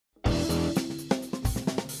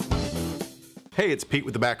Hey, it's Pete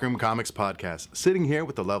with the Backroom Comics podcast, sitting here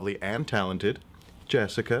with the lovely and talented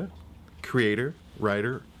Jessica, creator,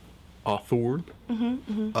 writer, author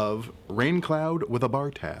of Raincloud with a bar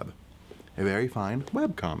tab, a very fine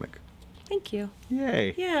webcomic. Thank you.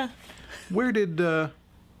 Yay. Yeah. Where did the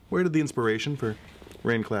inspiration for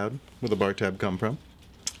Raincloud with a bar tab come from?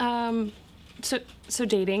 So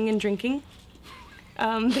dating and drinking.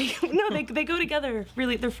 They go together.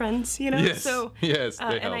 Really, they're friends, you know. Yes. So yes,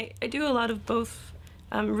 they help. and I do a lot of both.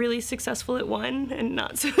 I'm really successful at one and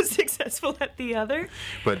not so successful at the other.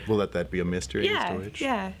 But we'll let that be a mystery as to Yeah, which.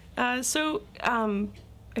 yeah. I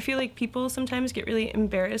feel like people sometimes get really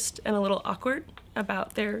embarrassed and a little awkward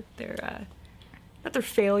about their not their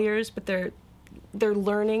failures, but their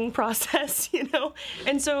learning process, you know?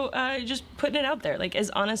 And so just putting it out there, like, as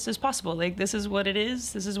honest as possible. Like, this is what it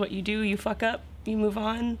is. This is what you do. You fuck up. You move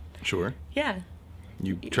on. Sure. Yeah.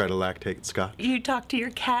 You try to lactate scotch. You talk to your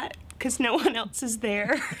cat because no one else is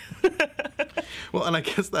there. Well, and I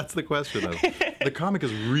guess that's the question of, the comic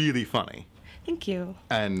is really funny. Thank you.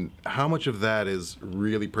 And how much of that is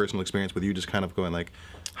really personal experience with you just kind of going like,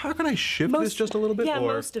 how can I shift this just a little bit? Yeah,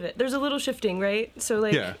 or... most of it. There's a little shifting, right? So,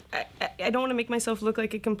 like, Yeah. I don't want to make myself look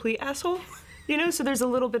like a complete asshole, you know? So there's a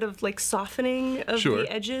little bit of, like, softening of Sure.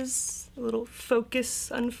 the edges, a little focus,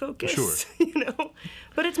 unfocus, Sure. you know?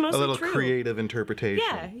 But it's mostly a little true. creative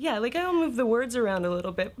interpretation. Yeah, like, I'll move the words around a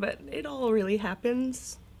little bit, but it all really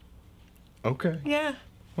happens. Okay. Yeah.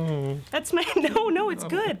 Oh. That's my... No, it's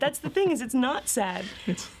good. That's the thing, is it's not sad,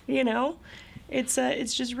 you know? It's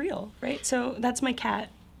just real, right? So that's my cat,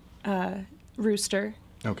 Rooster.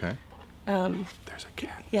 Okay. There's a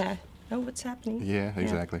cat. Yeah. Oh, what's happening? Yeah,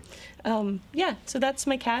 exactly. Yeah, so that's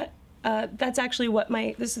my cat. That's actually what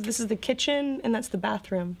this is the kitchen, and that's the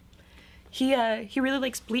bathroom. He really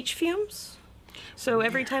likes bleach fumes. So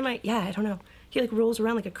every time I don't know. He like rolls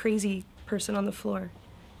around like a crazy person on the floor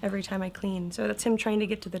every time I clean. So that's him trying to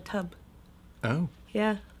get to the tub. Oh.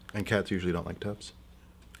 Yeah. And cats usually don't like tubs.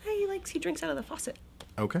 He drinks out of the faucet.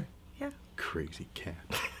 Okay. Yeah. Crazy cat.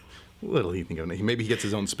 Little he think of it. Maybe he gets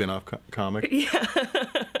his own spin-off comic. Yeah.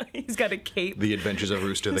 He's got a cape. The Adventures of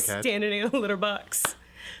Rooster the Cat. Standing in a litter box,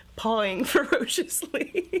 pawing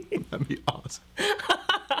ferociously. That'd be awesome.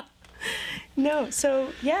 No,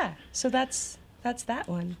 so yeah, so that's that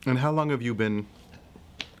one. And how long have you been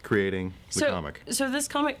creating the comic? So this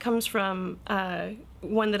comic comes from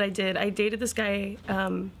one that I did. I dated this guy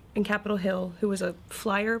in Capitol Hill who was a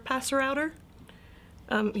flyer passer-outer.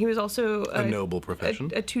 He was also a noble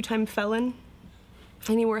profession. A two-time felon.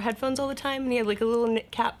 And he wore headphones all the time, and he had like a little knit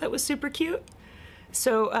cap that was super cute.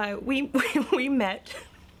 So we met.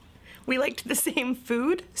 We liked the same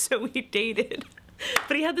food, so we dated.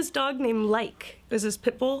 But he had this dog named Like. It was this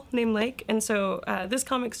pit bull named Like. And so this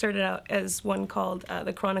comic started out as one called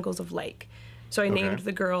The Chronicles of Like. So I named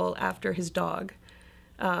the girl after his dog.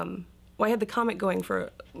 Well, I had the comic going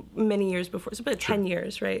for many years before, so about 10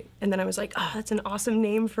 years, right? And then I was like, oh, that's an awesome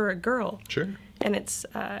name for a girl. Sure. And it's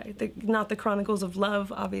not the Chronicles of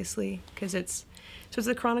Love, obviously, because it's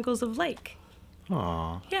the Chronicles of Like.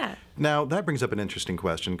 Aww. Yeah. Now, that brings up an interesting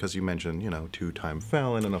question, because you mentioned, two-time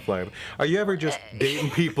felon and a flyer. Are you ever just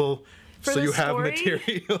dating people so you have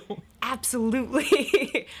material?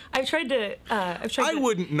 Absolutely. I've tried to... I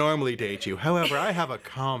wouldn't normally date you. However, I have a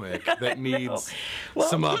comic that needs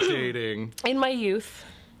some updating. In my youth,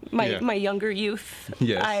 my younger youth,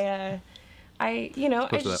 yes.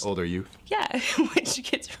 Close to that older youth. Yeah, which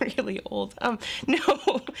gets really old.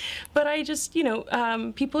 No, but I just,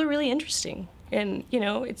 people are really interesting, and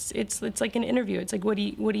it's like an interview. It's like, what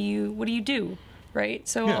do you do, right?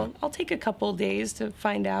 So I'll take a couple days to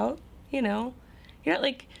find out. You're not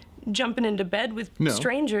like jumping into bed with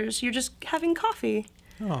strangers. You're just having coffee.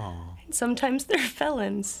 Aww. And sometimes they're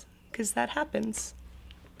felons, because that happens.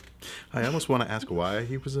 I almost want to ask why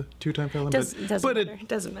he was a two-time felon, It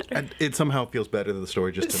doesn't matter. It somehow feels better than the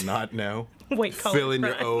story just to not know. White-collar Fill in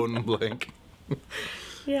crime. your own blank.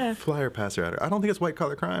 Yeah. Flyer passer-outer. I don't think it's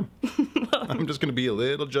white-collar crime. I'm just going to be a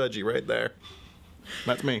little judgy right there.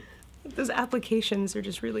 That's me. Those applications are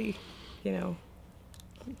just really,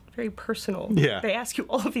 very personal. Yeah. They ask you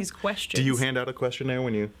all of these questions. Do you hand out a questionnaire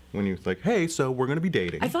when you like, hey, so we're going to be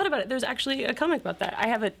dating? I thought about it. There's actually a comic about that. I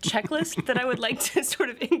have a checklist that I would like to sort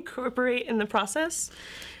of incorporate in the process.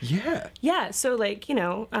 Yeah. Yeah. So like,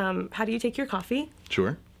 how do you take your coffee?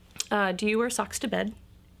 Sure. Do you wear socks to bed?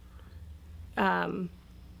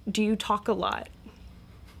 Do you talk a lot?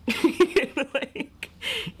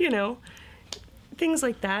 Things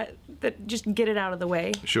like that just get it out of the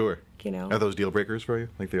way. Sure. Are those deal breakers for you?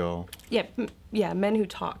 Like they all... Yeah, men who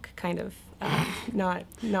talk, kind of. not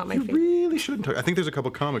my You favorite. really shouldn't talk. I think there's a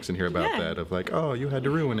couple comics in here about Yeah. that, of like, oh, you had to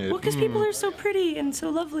ruin it. Well, because people are so pretty and so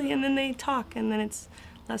lovely, and then they talk, and then it's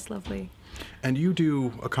less lovely. And you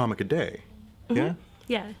do a comic a day, yeah?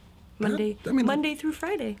 Yeah, Monday, I mean, Monday through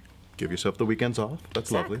Friday. Give yourself the weekends off.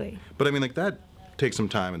 That's lovely. Exactly. But I mean, like, that takes some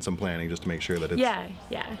time and some planning just to make sure that it's Yeah.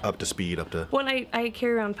 up to speed, up to... Well, and I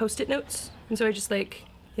carry around Post-it notes, and so I just like,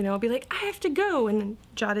 I'll be like, I have to go, and then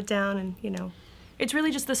jot it down, and it's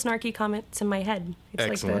really just the snarky comments in my head. It's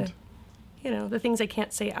Excellent. Like the things I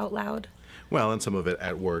can't say out loud. Well, and some of it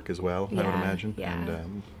at work as well, I would imagine. Yeah.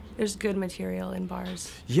 And, There's good material in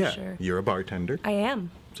bars. yeah, For sure. you're a bartender, I am.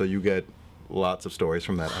 so you get lots of stories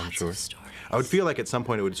from that, I'm Lots sure. of stories. I would feel like at some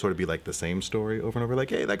point it would sort of be like the same story over and over, like,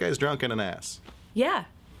 hey, that guy's drunk and an ass. Yeah.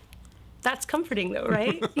 That's comforting, though,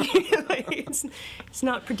 right? Like, it's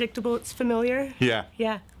not predictable. It's familiar. Yeah.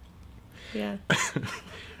 Yeah. Yeah.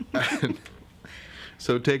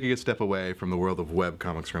 So taking a step away from the world of web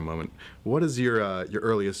comics for a moment, what is your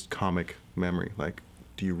earliest comic memory? Like,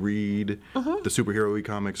 do you read the superhero-y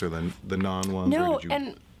comics or the non-ones? No, or did you...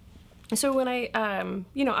 and so when I,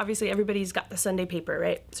 obviously everybody's got the Sunday paper,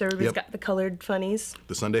 right? So everybody's Yep. got the colored funnies.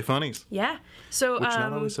 The Sunday funnies, Yeah. So which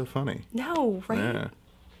not always so funny. no, right? Yeah,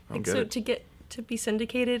 I don't get So it. to be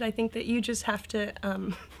syndicated, I think that you just have to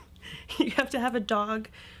you have to have a dog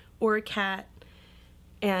or a cat,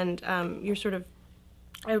 and you're sort of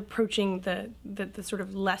approaching the sort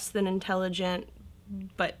of less than intelligent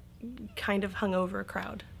but kind of hungover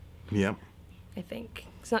crowd. Yep. I think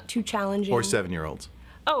it's not too challenging. Or 7-year-olds.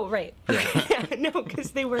 Oh, right. Yeah, no,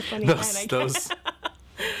 because they were funny then. I guess.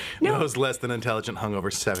 Those less than intelligent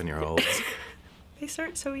hungover 7-year-olds. They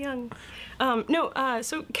start so young.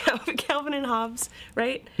 So Calvin and Hobbes,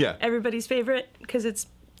 right? Yeah. Everybody's favorite because it's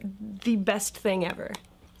the best thing ever.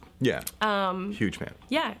 Yeah. Huge fan.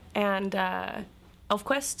 Yeah, and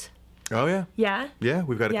ElfQuest. Oh yeah. Yeah. Yeah,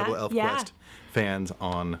 we've got a couple Yeah, of ElfQuest yeah. fans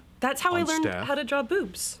on. That's how I on learned staff. how to draw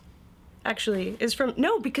boobs. Actually, is from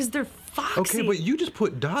because they're foxy. Okay, but you just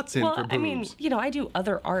put dots in well, for boobs. I mean, I do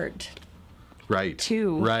other art right.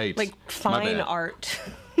 too. Right. Like My fine bad. art.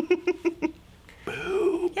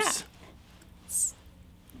 Boobs. Yeah.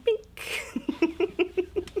 Bink.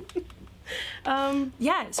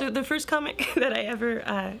 Yeah. So the first comic that I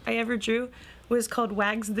ever drew was called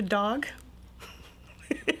Wags the Dog.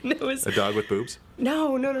 And it was A dog with boobs.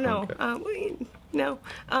 no. Okay. No.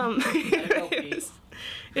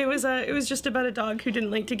 It was just about a dog who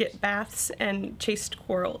didn't like to get baths and chased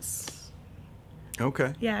squirrels.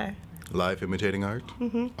 Okay. Yeah. Life imitating art.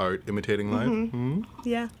 Art imitating life.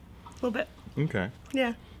 Yeah. A little bit. Okay.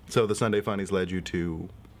 Yeah. So the Sunday Funnies led you to,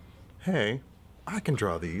 hey, I can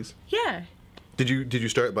draw these. Yeah. Did you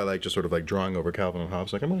start by like just sort of like drawing over Calvin and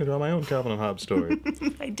Hobbes? Like, I'm going to draw my own Calvin and Hobbes story.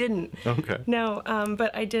 I didn't. Okay. No,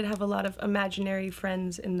 but I did have a lot of imaginary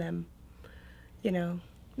friends in them.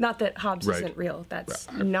 Not that Hobbes Right. isn't real.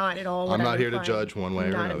 That's not at all what I'm not here to implying. judge one way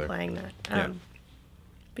or not another. Implying that. Yeah.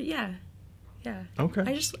 But yeah.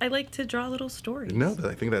 Okay. I like to draw little stories. No,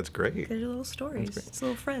 I think that's great. They're little stories. It's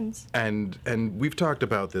little friends. And we've talked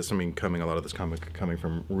about this. I mean, a lot of this comic coming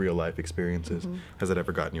from real life experiences. Has it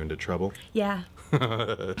ever gotten you into trouble? Yeah.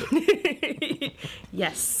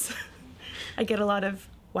 Yes. I get a lot of,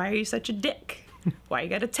 why are you such a dick? Why you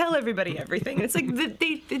gotta tell everybody everything? And it's like,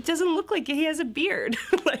 it doesn't look like he has a beard.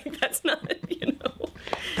 Like, that's not,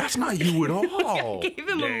 That's not you at all. I gave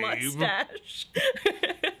him Dave. a mustache.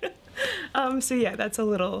 So yeah, that's a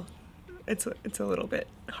little, it's a little bit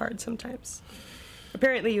hard sometimes.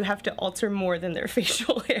 Apparently you have to alter more than their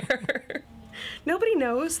facial hair. Nobody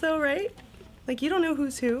knows though, right? Like, you don't know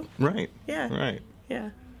who's who. Right. Yeah. Right. Yeah.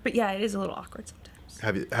 But yeah, it is a little awkward sometimes.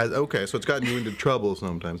 Okay, so it's gotten you into trouble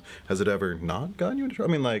sometimes. Has it ever not gotten you into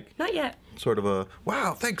trouble? I mean, like, Not yet. sort of a,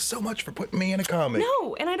 wow, thanks so much for putting me in a comic.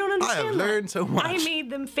 No, and I don't understand have learned so much. I made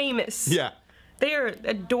them famous. Yeah. They are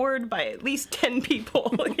adored by at least 10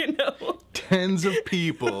 people, Tens of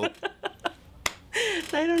people.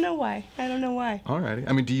 I don't know why. Alrighty.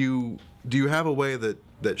 I mean, do you have a way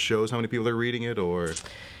that shows how many people are reading it, or?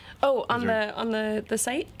 Oh, on the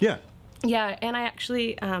site? Yeah. Yeah, and I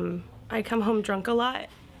actually I come home drunk a lot.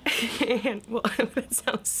 And well, that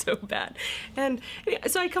sounds so bad. And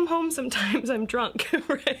so I come home sometimes I'm drunk,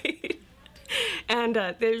 right? And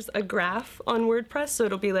there's a graph on WordPress, so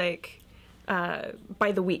it'll be like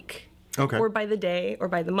by the week. Okay. Or by the day, or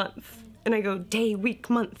by the month. And I go day, week,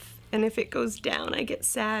 month. And if it goes down, I get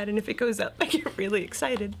sad, and if it goes up, I get really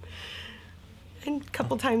excited. And a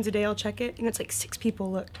couple times a day I'll check it, and it's like 6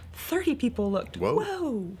 people looked, 30 people looked. Whoa.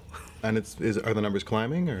 Whoa. And are the numbers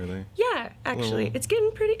climbing, or are they? Yeah, actually, Oh. it's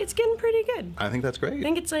getting pretty good. I think that's great. I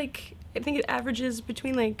think it's like I think it averages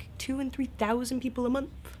between like 2,000 and 3,000 people a month.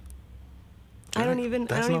 I don't even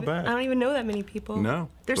know that many people. No.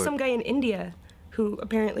 There's some guy in India who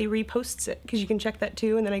apparently reposts it, because you can check that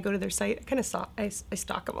too, and then I go to their site. I kind of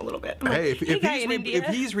stalk him a little bit. I'm Hey, like, if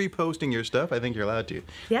he's reposting your stuff, I think you're allowed to.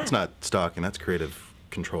 Yeah. That's not stalking, that's creative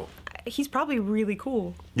control. He's probably really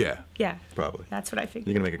cool. Yeah. Yeah. Probably. That's what I figured.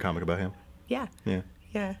 You're going to make a comic about him? Yeah. Yeah.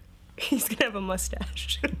 Yeah. He's going to have a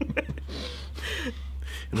mustache. And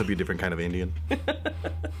he'll be a different kind of Indian.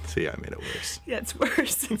 See, I made it worse. Yeah, it's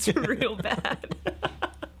worse. It's real bad.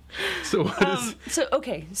 So what is...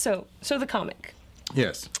 So the comic.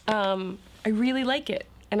 Yes. I really like it,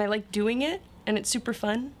 and I like doing it, and it's super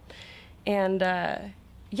fun. And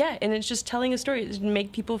yeah, and it's just telling a story to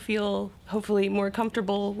make people feel hopefully more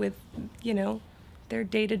comfortable with, you know, their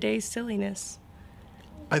day-to-day silliness.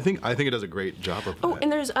 I think it does a great job of that. Oh, and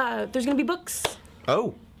there's gonna be books.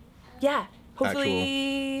 Oh. Yeah,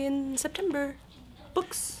 hopefully in September.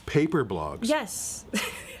 Books. Paper blogs. Yes.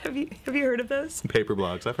 Have you heard of those? Paper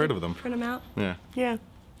blogs. I've heard of them. Print them out. Yeah. Yeah.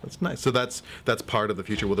 That's nice. So that's part of the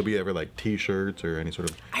future. Will there be ever like T-shirts or any sort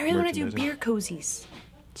of? I really want to do merchandising? beer cozies.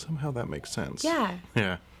 Somehow that makes sense. Yeah.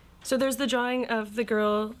 Yeah. So there's the drawing of the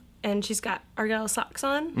girl, and she's got Argyle socks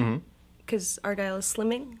on, because Argyle is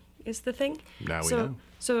slimming is the thing. Now we know.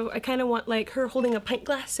 So I kind of want like her holding a pint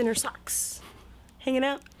glass in her socks, hanging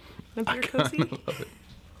out in a beer cozy. Love it.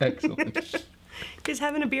 Excellent. Because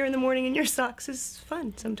having a beer in the morning in your socks is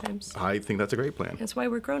fun sometimes. I think that's a great plan. That's why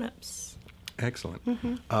we're grown-ups. Excellent.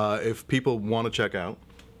 If people want to check out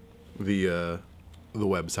the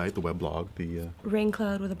website, the weblog, the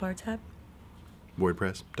Raincloud with a bar tab.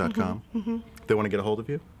 WordPress.com, they want to get a hold of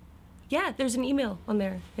you? Yeah, there's an email on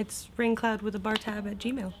there. It's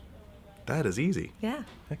raincloudwithabartab@gmail. That is easy. Yeah.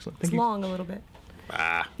 Excellent. It's long a little bit.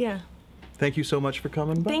 Yeah. Thank you so much for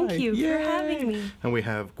coming by. Thank you for having me. And we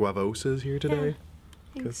have Guavosas here today.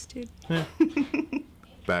 Thanks, dude.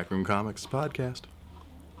 Backroom Comics podcast.